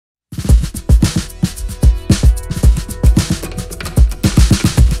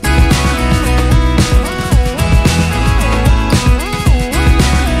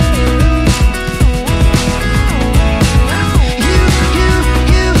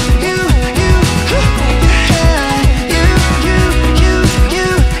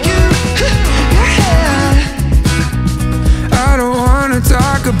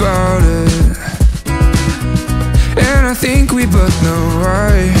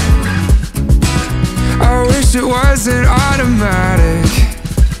wasn't automatic,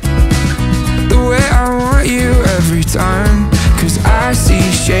 the way I want you every time. 'Cause I see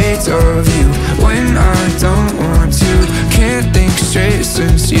shades of you when I don't want to. Can't think straight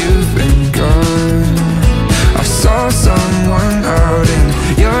since you've been gone. I saw someone out in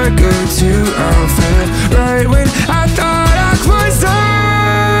your go-to outfit right when I thought I was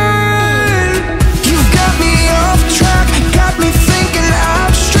done. You've got me off track, got me thinking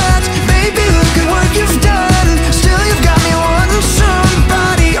abstract. Baby, look at what you've done. Still you've got me wanting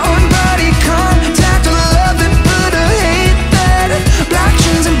somebody on body contact. I love it, but I hate that. Black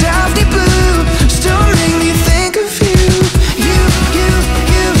jeans and Daphne blue still make me think of you. You, yeah.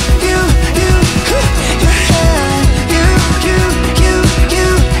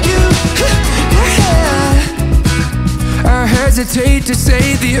 I hesitate to say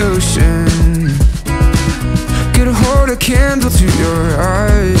the ocean. Could hold a candle to your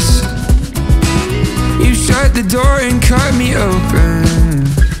eyes. You shut the door and cut me open.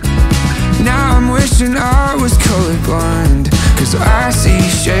 Now I'm wishing I was colorblind. 'Cause I see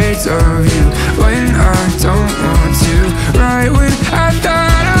shades of you when I don't want to. Right when I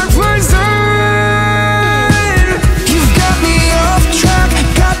thought I was done. You've got me off track,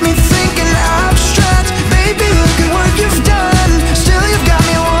 got me thinking abstract. Baby, look at what you've done. Still you've got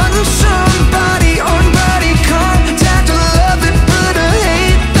me wanting somebody on body contact. I love it, but I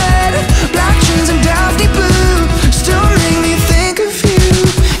hate that. Black jeans and Daphne blue still make me think of you.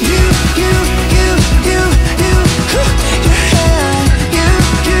 You, yeah.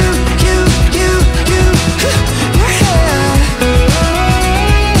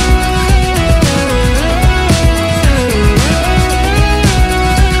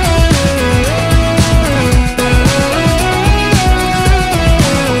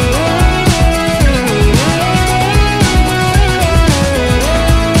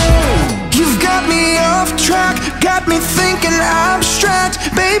 Got me thinking abstract.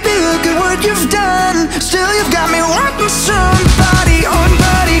 Baby, look at what you've done. Still you've got me wanting some